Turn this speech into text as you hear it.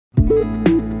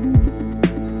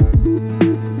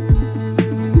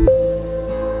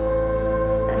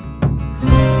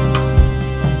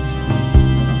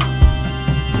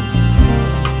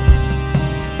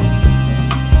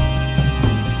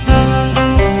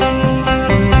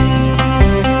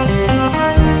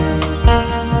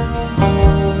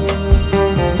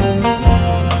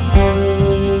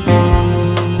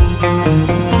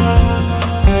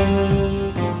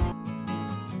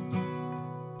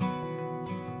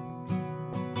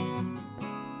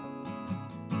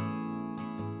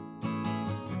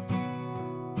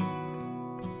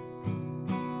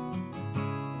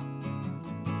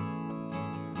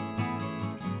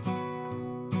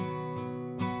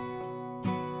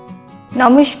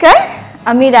नमस्कार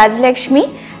आमी राजलक्ष्मी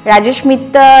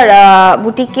राजस्मितार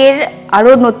बुटिकेर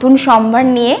आरो नतून सम्भार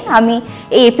निये आमी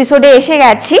एई एपिसोडे एसे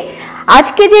गेছি।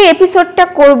 आजके जे एपिसोडटा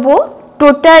करब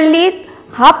टोटाली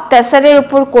हाफ टसरेर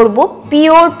उपर करब,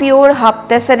 पिओर हाफ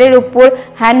टसरेर उपर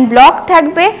हैंड ब्लक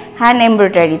थाकबे, हैंड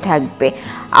एमब्रयडारी थाकबे।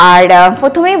 और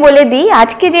प्रथमेই बोले दी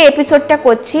आज के जे एपिसोडटा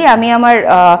करছি आमी आमार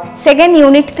सेकेंड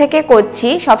यूनिट थेके करছি,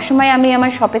 सब समय आमी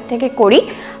आमार शपेर थेके करी।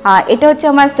 এটা হচ্ছে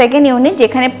আমার সেকেন্ড ইউনিট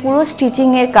যেখানে পুরো স্টিচিং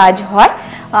এর কাজ হয়,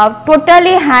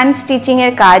 টোটালি হ্যান্ড স্টিচিং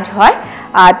এর কাজ হয়।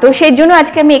 তো সেই জন্য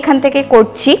আজকে আমি এখান থেকে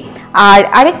করছি। আর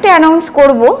আরেকটা অ্যানাউন্স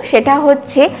করব, সেটা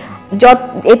হচ্ছে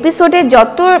এপিসোডের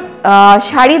যত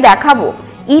শাড়ি দেখাবো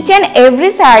each and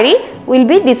every sari will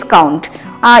be discount.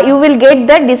 you will get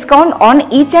the discount on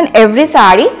each and every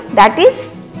saree, that is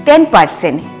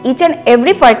 10%. Each and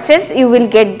every purchase you will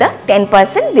get the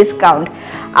 10% discount.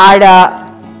 And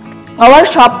our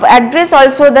shop address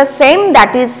also the same,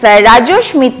 that is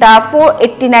Rajashmita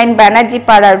 489 Banerjee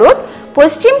Para Road,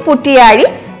 Paschim Putiari,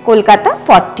 Kolkata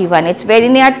 41. It's very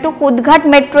near to Kudghat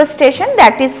metro station,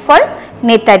 that is called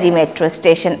Netaji metro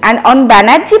station, and on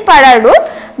Banerjee Para Road,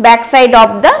 backside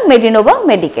of the Medinova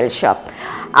medical shop.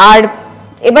 আর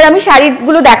এবার আমি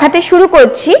শাড়িগুলো দেখাতে শুরু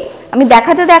করছি, আমি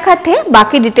দেখাতে দেখাতে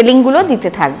বাকি ডিটেইলিংগুলো দিতে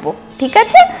থাকবো, ঠিক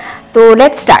আছে? তো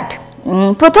লেটস স্টার্ট।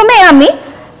 প্রথমে আমি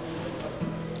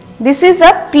this is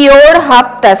a pure half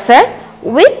tussar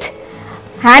with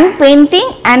hand painting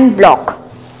and block.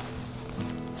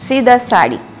 C the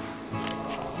sari.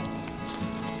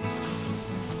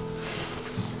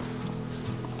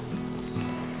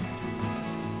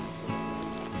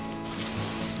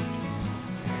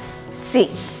 See,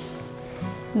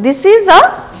 this is a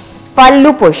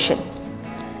pallu portion.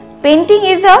 Painting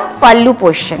is a pallu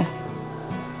portion.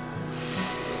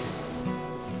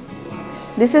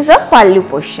 This is a pallu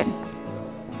portion.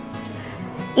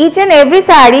 Each and every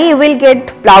saree you will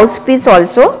get blouse piece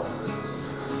also.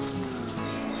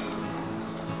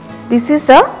 This is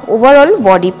a overall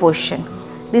body portion.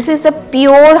 This is a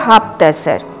pure half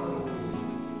tassar.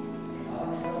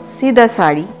 See the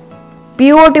saree.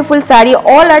 Beautiful saree,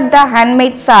 all are the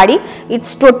handmade saree. It's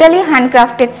totally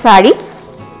handcrafted saree.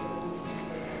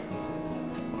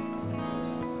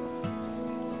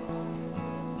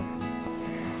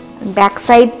 Back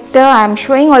side, I am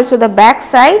showing also the back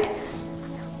side.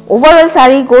 Overall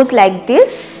saree goes like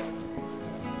this.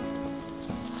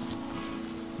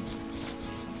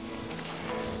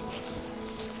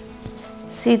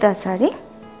 See the saree,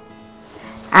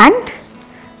 and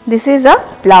this is a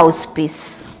blouse piece.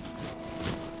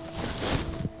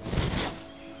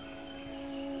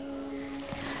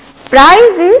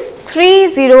 Price is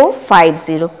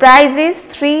 3050. Price is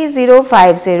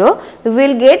 3050. You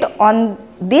will get on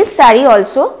this saree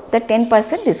also the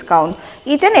 10% discount.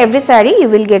 Each and every saree you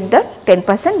will get the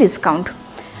 10% discount.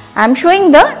 I am showing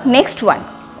the next one.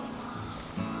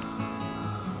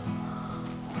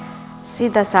 See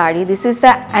the saree. This is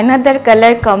another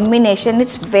color combination.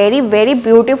 It's very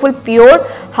beautiful. Pure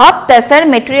half tassar.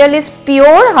 Material is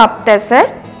pure half tassar.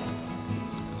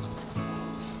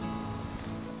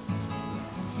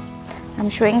 I am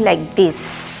showing like this.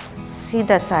 See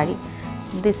the saree.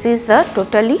 This is a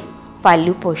totally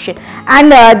pallu portion,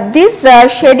 and this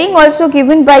shading also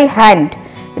given by hand.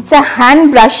 It's a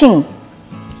hand brushing.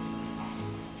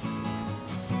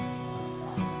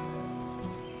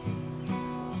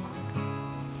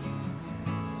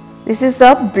 This is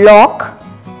a block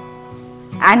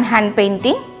and hand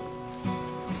painting.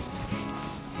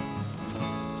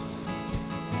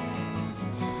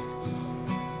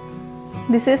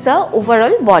 This is a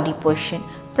overall body portion.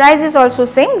 Price is also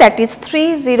same, that is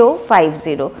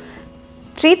 3050.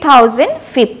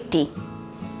 3050.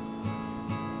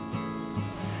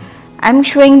 I am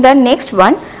showing the next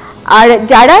one. আর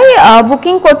যারাই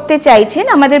booking করতে চাইছেন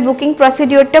আমাদের booking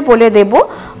প্রসিডিওরটা বলে দেব।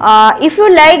 If you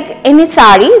like any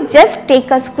sari, just take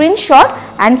a screenshot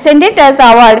and send it as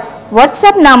our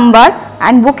WhatsApp number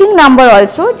and booking number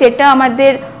also, যেটা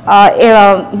আমাদের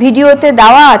ভিডিওতে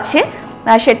দেওয়া আছে,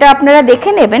 সেটা আপনারা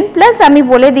দেখে নেবেন। প্লাস আমি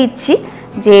বলে দিচ্ছি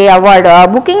যে our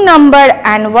booking number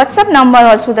and WhatsApp number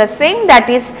also the same, that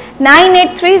is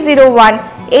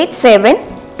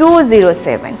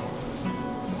 9830187207.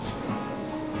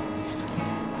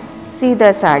 See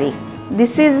the saree.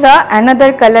 This is another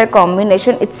color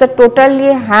combination. It's a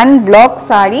totally hand block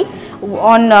saree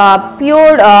on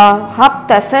pure half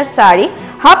tassar saree.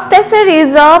 Half tassar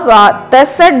is a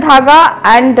tassar dhaga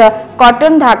and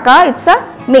cotton dhaga. It's a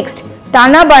mixed.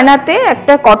 টানা বানাতে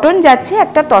একটা cotton যাচ্ছে,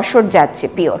 একটা তসর যাচ্ছে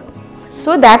pure, so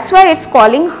that's why it's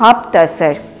calling half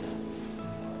tassar.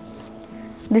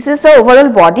 This is the overall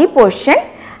body portion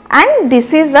and this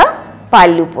is the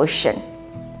pallu portion.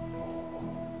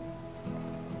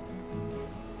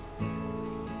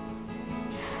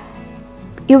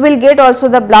 You will get also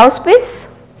the blouse piece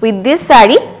with this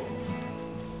saree.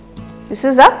 This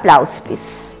is a blouse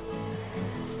piece.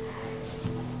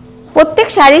 প্রত্যেক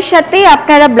শাড়ির সাথেই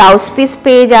আপনারা blouse piece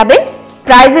পেয়ে যাবেন।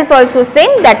 Price is also same,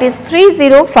 that is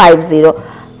 3050।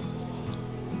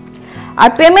 R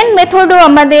payment মেথডও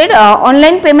আমাদের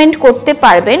online payment করতে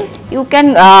পারবেন। You can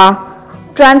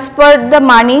transfer the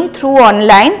money through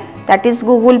online, that is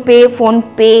Google pay,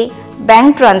 PhonePe, bank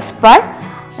transfer,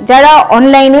 যারা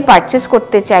অনলাইনে পারচেস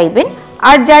করতে চাইবেন।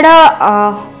 আর যারা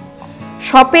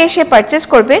শপে এসে পারচেস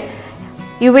করবেন,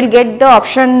 you will get the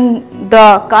option the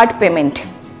card payment,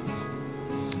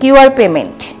 QR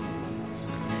payment.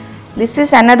 This is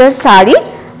another saree.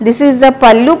 This is the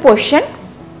pallu portion.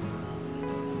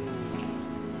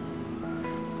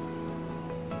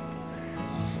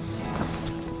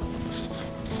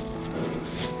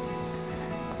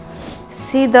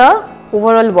 See the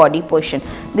overall body portion.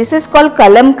 This is called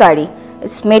kalamkari.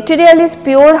 Its material is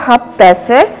pure half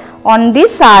tassar. On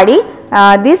this saree,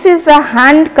 this is a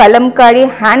hand kalamkari,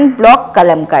 hand block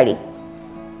kalamkari.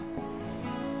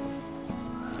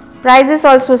 Price is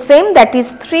also same, that is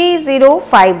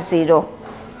 3050.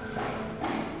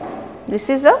 This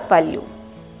is a pallu.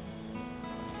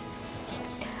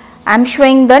 I am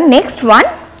showing the next one.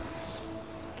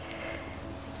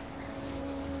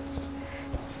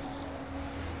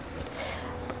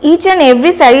 Each and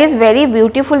every saree is very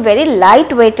beautiful, very light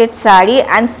weighted saree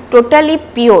and totally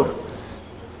pure.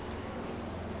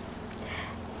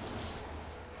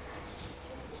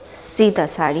 See the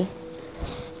saree.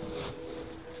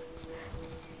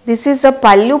 This is the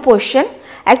pallu portion.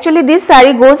 Actually this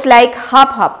saree goes like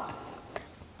half.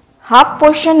 Half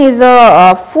portion is a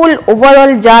full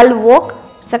overall jal work.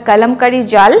 It's a kalamkari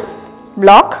jal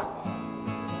block.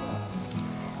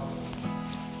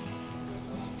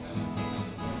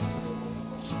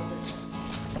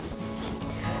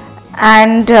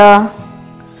 And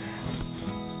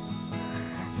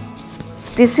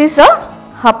this is a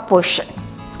half portion.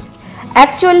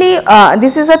 Actually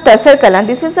this is a tussar color,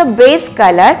 this is a base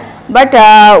color, but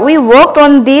we worked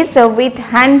on this with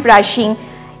hand brushing.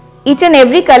 Each and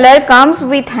every color comes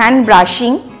with hand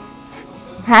brushing,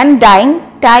 hand dyeing,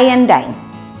 tie and dyeing.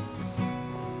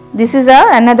 This is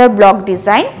another block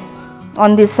design on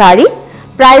this saree.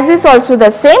 Price is also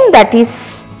the same, that is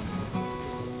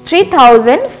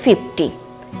 3050.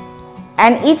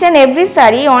 And each and every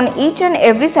saree, on each and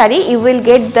every saree you will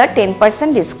get the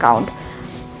 10% discount.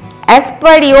 As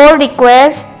per your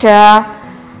request, I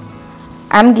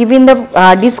am giving the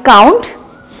discount,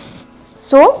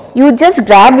 so you just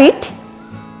grab it.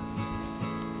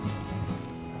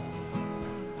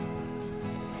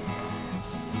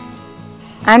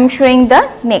 I am showing the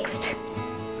next.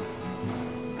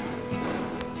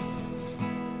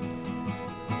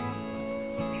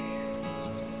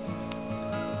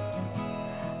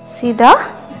 See the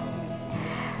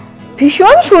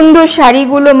ভীষণ সুন্দর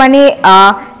শাড়িগুলো, মানে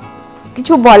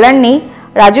কিছু বলার নেই।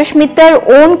 রাজস্মিতার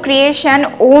on creation,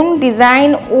 on design,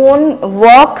 on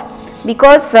work,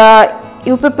 because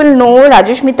you people know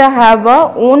Rajashmita have a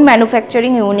own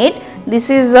manufacturing unit. This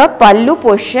is a pallu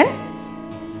portion.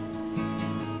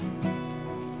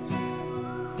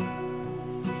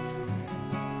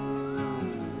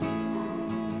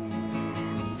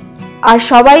 আর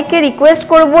সবাইকে request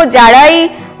করব, যারাই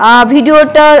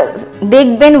ভিডিওটা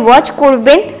দেখবেন, ওয়াচ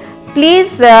করবেন, প্লিজ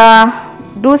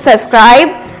do subscribe.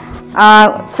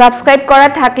 Subscribe করা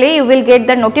থাকলে you will get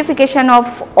the notification of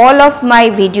all of my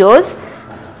videos,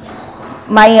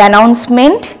 my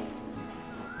announcement.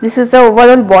 This is the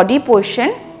overall body portion.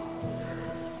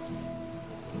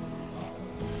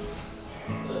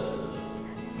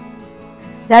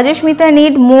 Rajashmita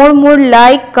need more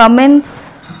like, comments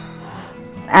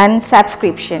and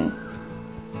subscription.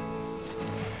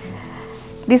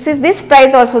 This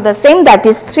price also the same, that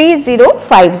is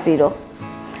 3050.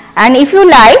 and if you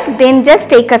like, then just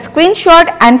take a screenshot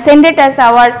and send it as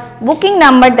our booking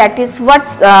number, that is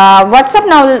WhatsApp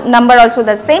number also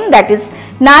the same, that is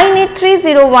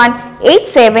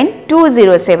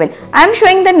 9830187207. I am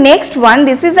showing the next one.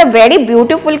 This is a very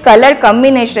beautiful color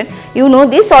combination. You know,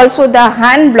 this also the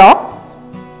hand block.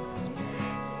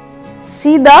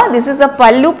 See, this is a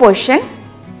pallu portion.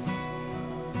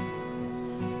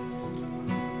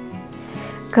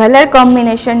 Color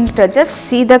combination, just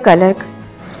see the color.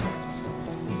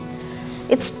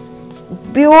 It's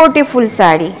beautiful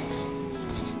saree.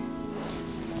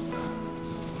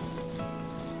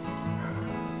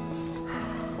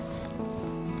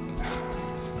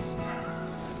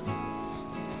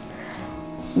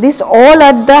 This all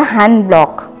at the hand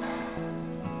block.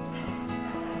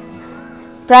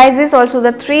 Price is also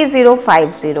the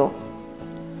 3050.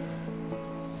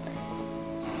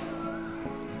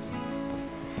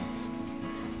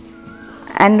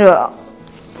 And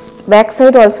back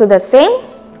side also the same.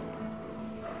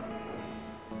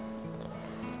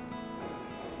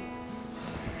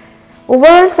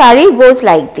 Overall saree goes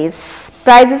like this.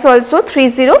 Price is also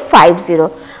 3050.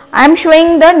 I am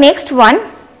showing the next one.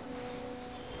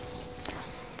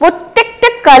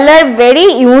 Protecta color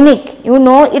very unique. You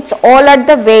know, it's all at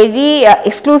the very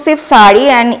exclusive saree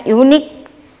and unique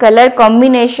color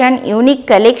combination, unique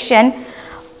collection.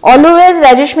 Always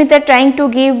Rajashmita trying to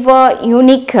give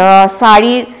unique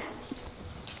saree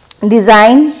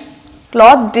design,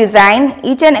 cloth design,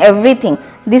 each and everything.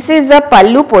 This is the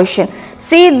pallu portion.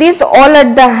 See, this all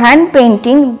at the hand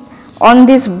painting on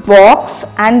this box,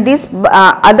 and this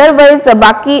otherwise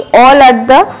baki all at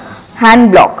the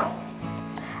hand block.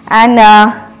 And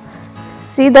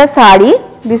see the saree,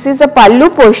 this is the pallu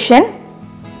portion,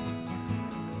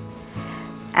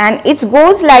 and it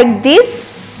goes like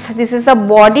this. This is a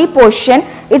body portion.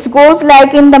 It goes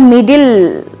like in the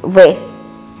middle way.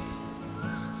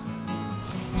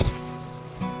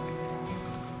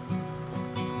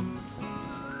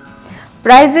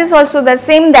 Price is also the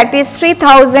same, that is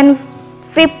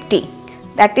 3050.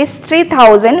 That is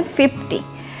 3050.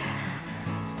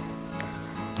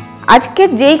 আজকে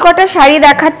যেই কটা শাড়ি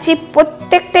দেখাচ্ছি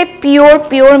প্রত্যেকটাই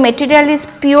pure material is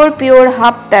pure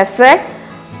half তাসার.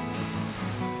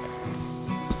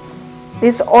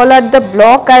 This all at the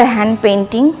block are hand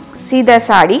painting. See the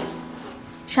saree.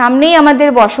 সামনেই আমাদের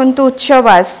বসন্ত উৎসব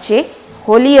আসছে,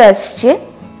 হোলি আসছে.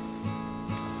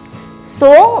 So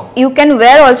you can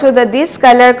wear also this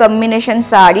color combination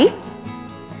saree.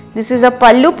 This is a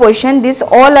pallu portion. This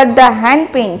all at the hand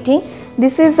painting.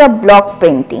 This is a block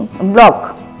painting,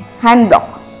 hand block.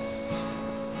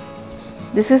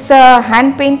 This is a hand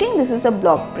painting. This is a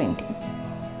block printing.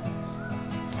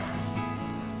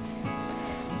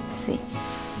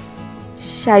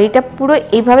 শাড়িটা পুরো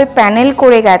এইভাবে panel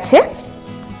করে গেছে.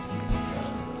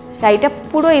 শাড়িটা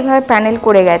পুরো এইভাবে panel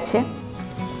করে গেছে.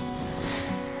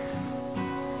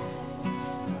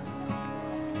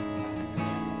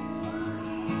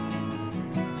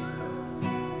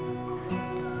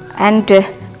 and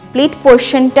প্লিট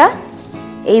পোর্শনটা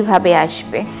এইভাবে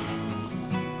আসবে.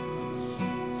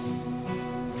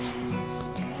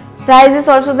 Price is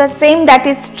also the same, that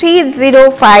is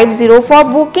 3050. For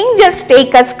booking, just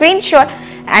take a screenshot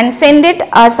and send it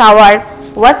as our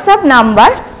WhatsApp number,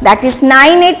 that is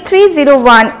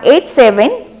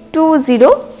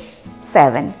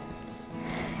 9830187207.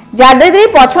 যাদের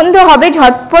পছন্দ হবে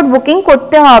ঝটপট বুকিং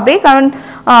করতে হবে, কারণ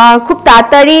খুব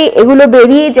তাড়াতাড়ি এগুলো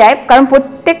বেরিয়ে যায়, কারণ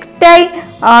প্রত্যেকটাই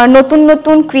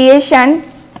নতুন ক্রিয়েশন,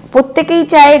 প্রত্যেকেই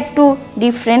চায় একটু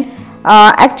different.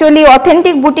 Actually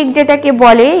authentic boutique jetake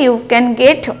bole, you can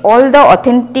get all the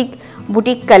authentic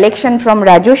boutique collection from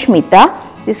Rajashmita.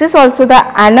 This is also the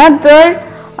another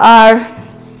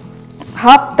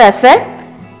half tassar.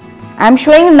 I am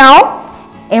showing now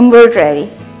embroidery.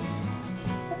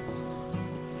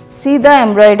 See the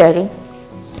embroidery.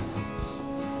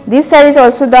 This side is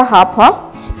also the half.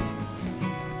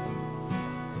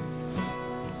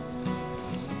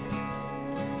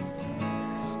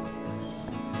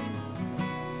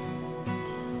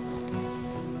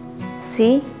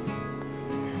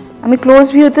 আমি close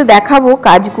ভিউতে দেখাবো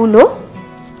কাজগুলো,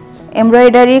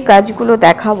 এমব্রয়ডারির কাজগুলো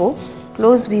দেখাবো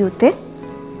close ভিউতে.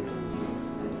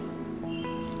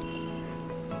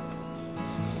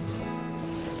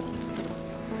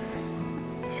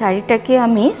 শাড়িটাকে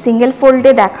আমি single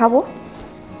ফোল্ডে দেখাবো.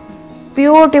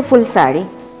 Beautiful sari.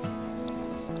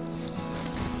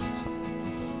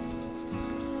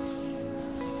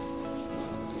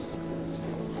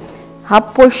 Half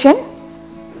portion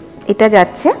এটা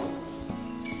যাচ্ছে,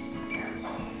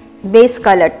 বেস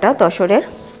কালারটা তসরের.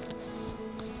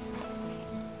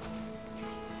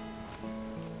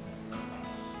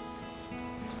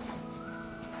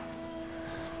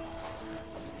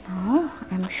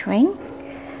 I'm showing.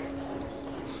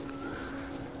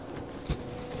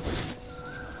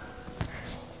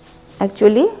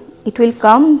 Actually, it will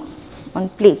come on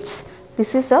pleats.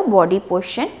 This is a body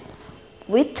portion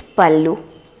with pallu.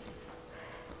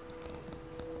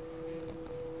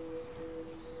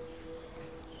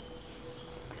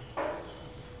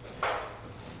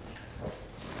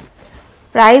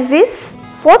 Price is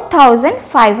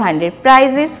 4,500.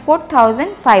 Price is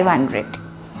 4,500.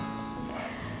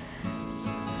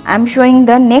 I am showing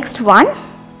the next one.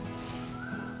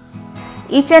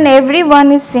 Each and every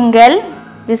one is single.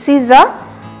 This is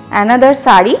another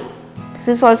saree. This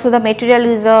is also the material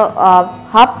is a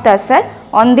half tussar.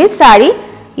 On this saree,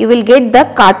 you will get the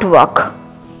cut work.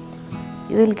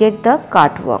 You will get the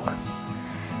cut work.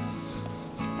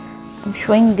 I am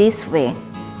showing this way.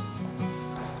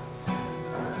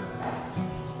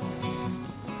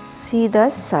 See the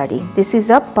saree. This is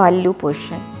a pallu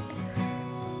portion.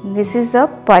 This is a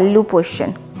pallu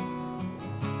portion.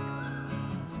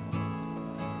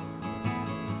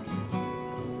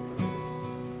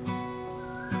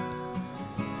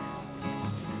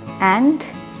 And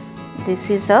this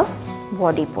is a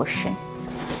body portion.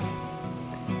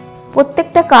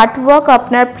 প্রত্যেকটা কাট work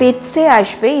আপনার প্লেটসে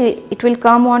আসবে. It will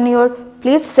come on your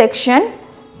plate section.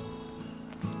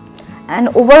 And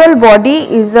overall body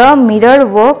is a mirror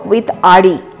work with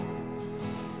Ari.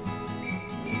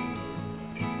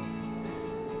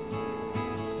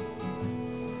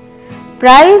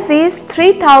 Price is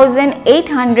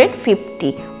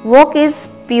 3,850. Work is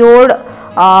pure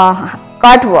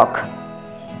cut work.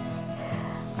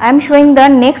 I am showing the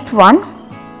next one.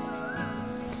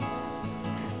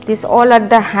 This all are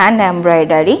the hand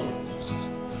embroidery.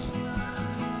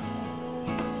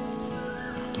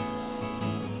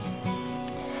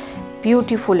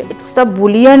 Beautiful. It's a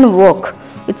bullion work.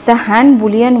 It's a hand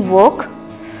bullion work,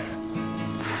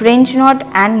 French knot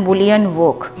and bullion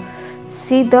work.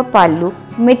 See the pallu.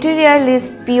 Material is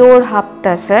pure half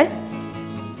tussar.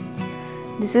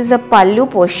 This is a pallu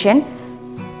portion.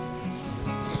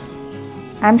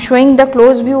 I am showing the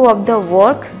close view of the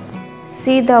work.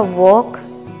 See the work.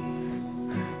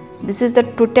 This is the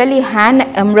totally hand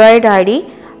embroidery.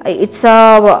 It's a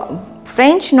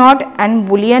French knot and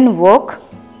bullion work.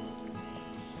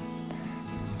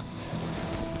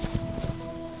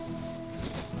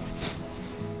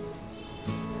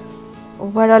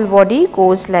 Overall body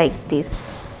goes like this.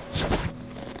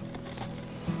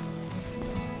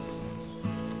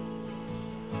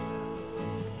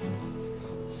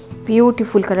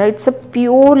 Beautiful color. It's a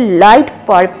pure light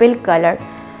purple color.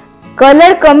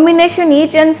 Color combination,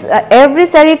 each and every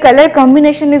saree color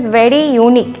combination is very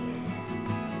unique.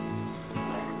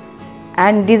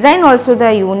 And design also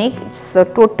the unique. It's a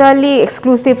totally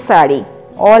exclusive saree.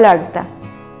 All are the.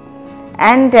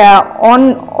 And on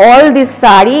all this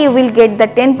saree you will get the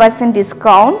 10%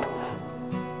 discount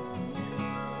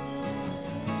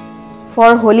for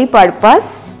holy purpose.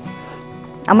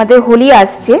 Amader holi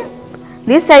asche.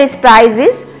 This saree's price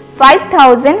is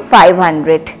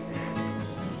 5,500.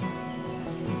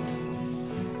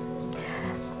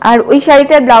 আর ওই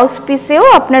শাড়িটার blouse পিসেও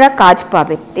আপনারা কাজ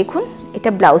পাবেন. দেখুন এটা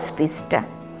blouse পিসটা.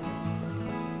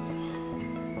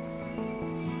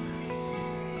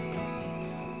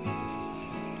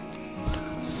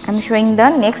 I am showing the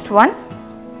next one.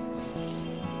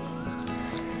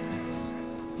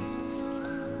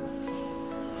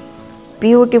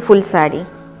 Beautiful saree.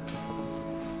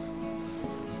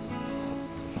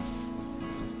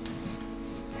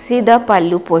 See the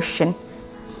pallu portion.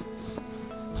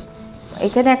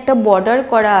 এখানে একটা বর্ডার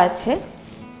করা আছে.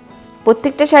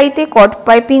 প্রত্যেকটা শাড়িতে কট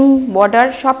পাইপিং বর্ডার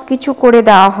সব কিছু করে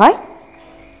দেওয়া হয়.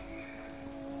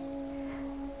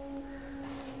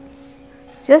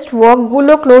 জাস্ট ওয়ার্ক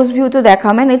গুলো ক্লোজ ভিউ তো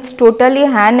দেখাবেন. It's totally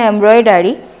hand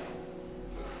embroidery.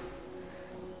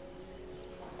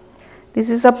 This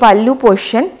is a pallu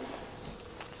portion.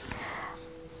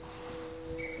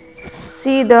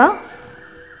 C the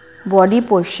body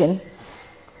portion.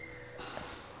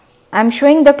 I am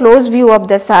showing the close view of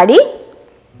the saree.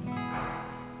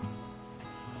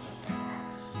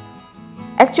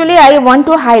 Actually I want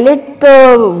to highlight the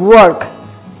work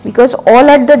because all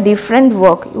are the different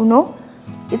work, you know.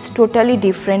 It's totally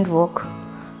different work.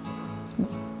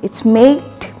 It's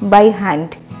made by hand.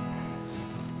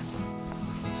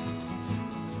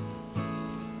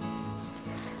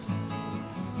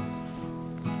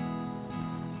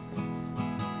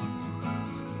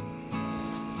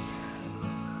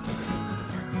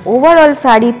 Overall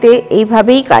শাড়িতে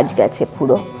এইভাবেই কাজ গেছে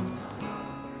পুরো.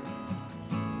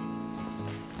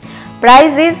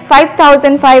 Price is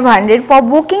 5,500. For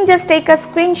booking just take a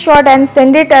screenshot and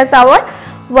send it as our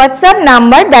WhatsApp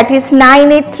number, that is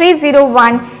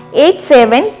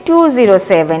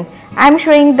 9830187207. I am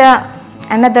showing the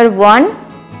another one.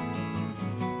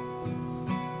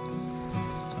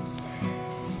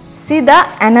 See the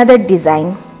another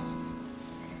design.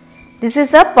 This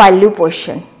is a pallu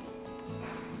portion.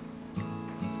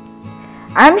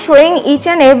 I am showing each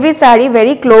and every saree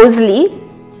very closely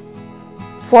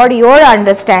for your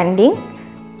understanding.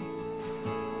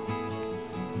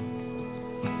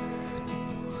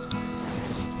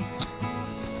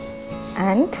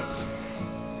 And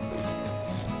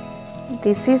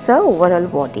this is a overall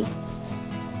body.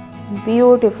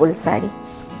 Beautiful saree.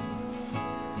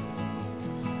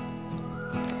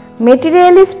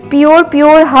 Material is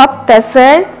pure half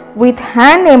tussar with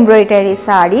hand embroidery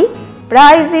saree.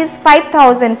 Price is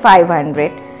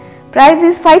 5,500. Price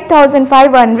is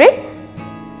 5,500.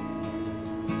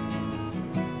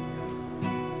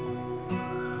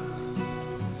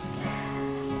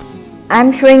 I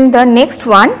am showing the next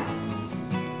one.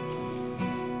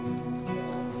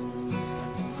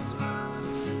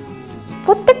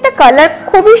 প্রত্যেকটা colour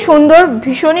খুবই সুন্দর,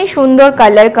 ভীষণই সুন্দর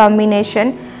colour combination.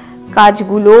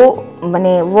 কাজগুলো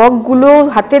মানে ওয়ার্কগুলো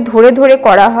হাতে ধরে ধরে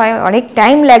করা হয়, অনেক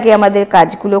টাইম লাগে আমাদের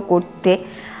কাজগুলো করতে।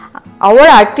 Hour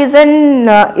Artisan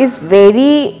is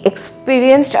very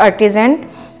experienced Artisan.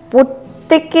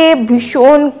 প্রত্যেকে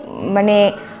ভীষণ মানে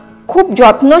খুব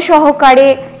যত্ন সহকারে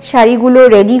শাড়িগুলো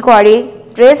রেডি করে,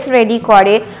 ড্রেস রেডি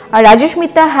করে। আর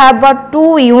Rajashmita have a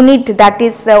 2 unit, that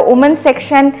is women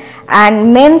section and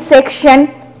men section.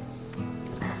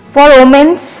 For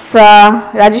women's,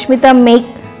 Rajashmita make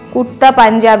kurta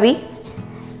Punjabi,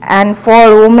 and for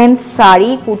women's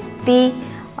saree, kurti,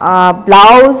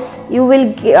 blouse, you will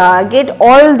get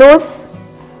all those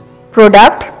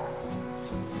product.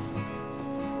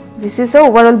 This is the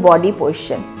overall body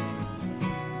portion.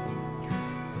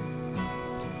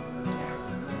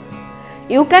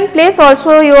 You can place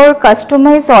also your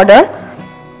customized order.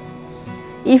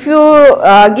 If you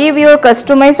give your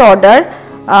customized order,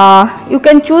 you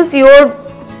can choose your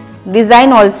design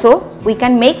also. We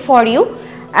can make for you,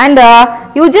 and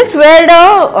you just wear the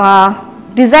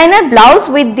designer blouse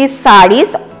with these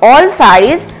sarees. All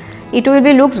sarees, it will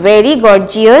be looks very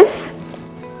gorgeous.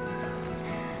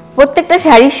 প্রত্যেকটা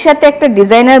শাড়ির সাথে একটা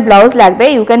designer blouse লাগবে।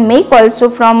 You can make also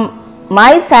from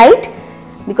my side,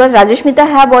 because Rajashmita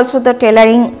have also the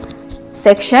tailoring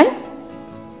section,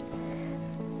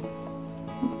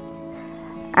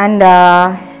 and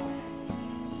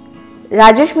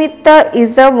Rajashmita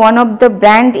is one of the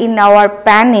brand in our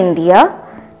pan India.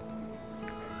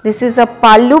 This is a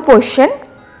pallu portion.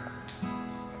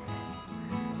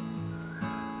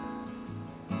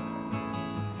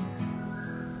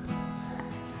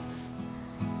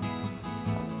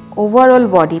 Overall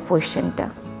body portion ta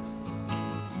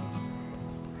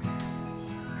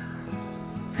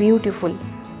beautiful.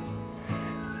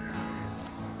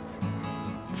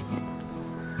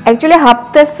 Actually half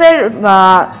tussar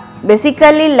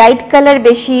basically light colour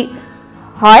বেশি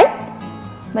হয়,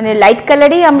 মানে light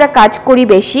কালারেই আমরা কাজ করি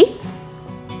বেশি।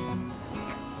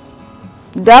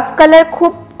 Dark colour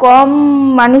খুব কম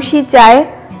মানুষই চায়,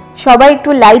 সবাই একটু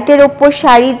লাইটের ওপর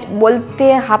শাড়ি বলতে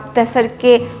হাফ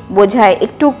তাসারকে বোঝায়,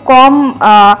 একটু কম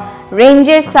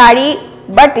রেঞ্জের sari,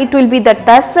 but it will be the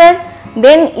তাসার,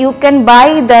 then you can buy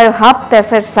the half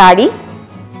তাসার sari.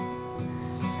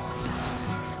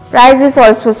 Price is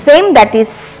also same, that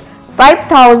is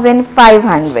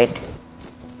 5,500.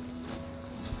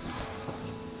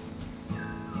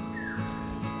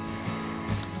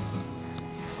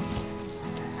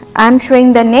 I am showing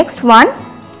the next one.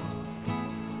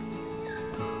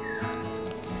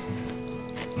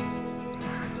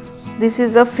 This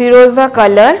is a Firoza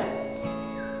color.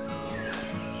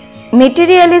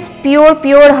 Material is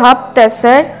pure half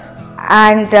tussar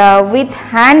and with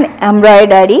hand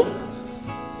embroidery.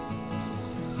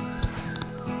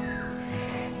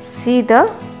 See the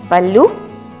pallu.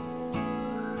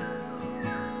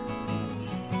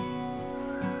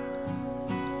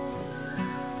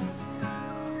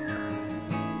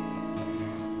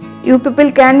 You people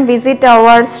can visit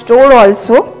our store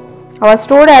also. Our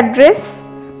store address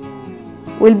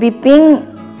will be pinned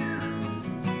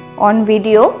on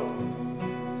video,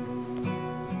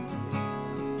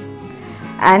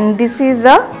 and this is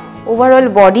the overall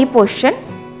body portion.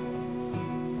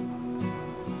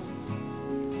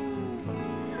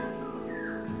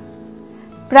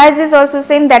 Price is also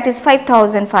same, that is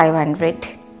 5,500.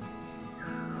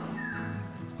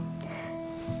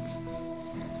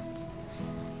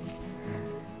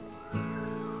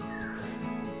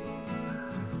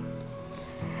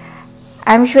 I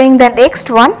am showing the next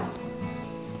one.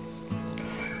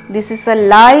 This is a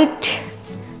light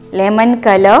lemon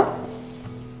color.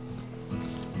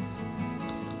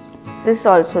 This is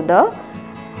also the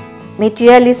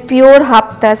material is pure half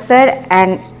tussar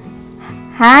and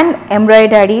hand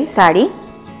embroidery saree.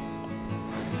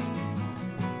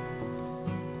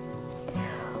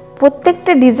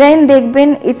 প্রত্যেকটা design দেখবেন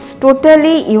it's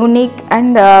totally unique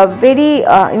and very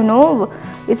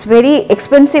it's very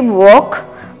expensive work.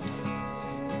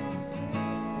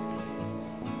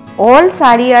 All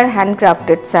saree are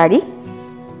handcrafted saree.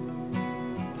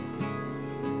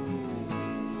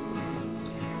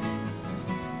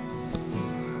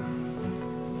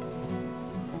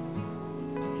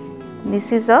 This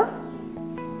is a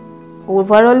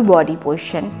overall body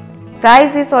portion.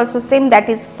 Price is also same, that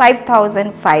is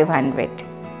 5,500.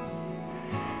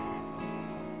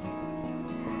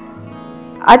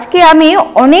 আজকে আমি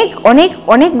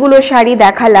অনেকগুলো শাড়ি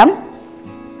দেখালাম,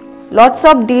 lots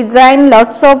of design,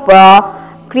 lots of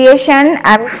creation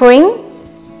I am showing.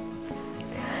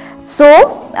 So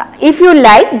if you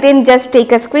like, then just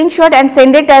take a screenshot and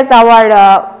send it as our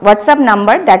WhatsApp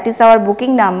number, that is our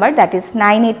booking number, that is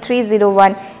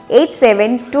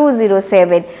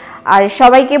 9830187207. আর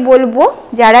সবাইকে বলবো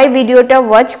যারা এই ভিডিওটা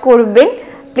watch করবেন,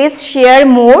 please share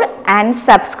more and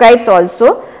subscribes also.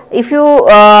 If you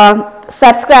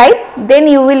subscribe, then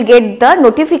you will get the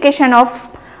notification of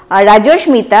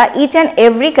Rajashmita. Each and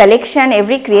every collection,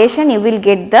 every creation, you will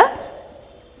get the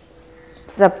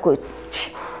sab kuch.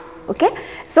 Okay,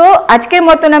 so আজকের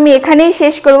মতন আমি এখানেই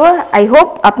শেষ করব. I hope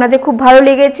আপনাদের খুব ভালো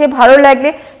লেগেছে. ভালো লাগলে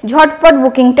ঝটপট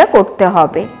বুকিংটা করতে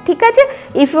হবে, ঠিক আছে?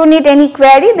 If you need any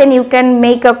query, then you can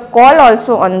make a call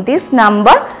also on this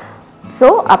number. So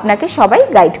আপনাকে সবাই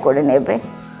গাইড করে নেবে.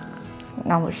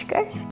 নমস্কার.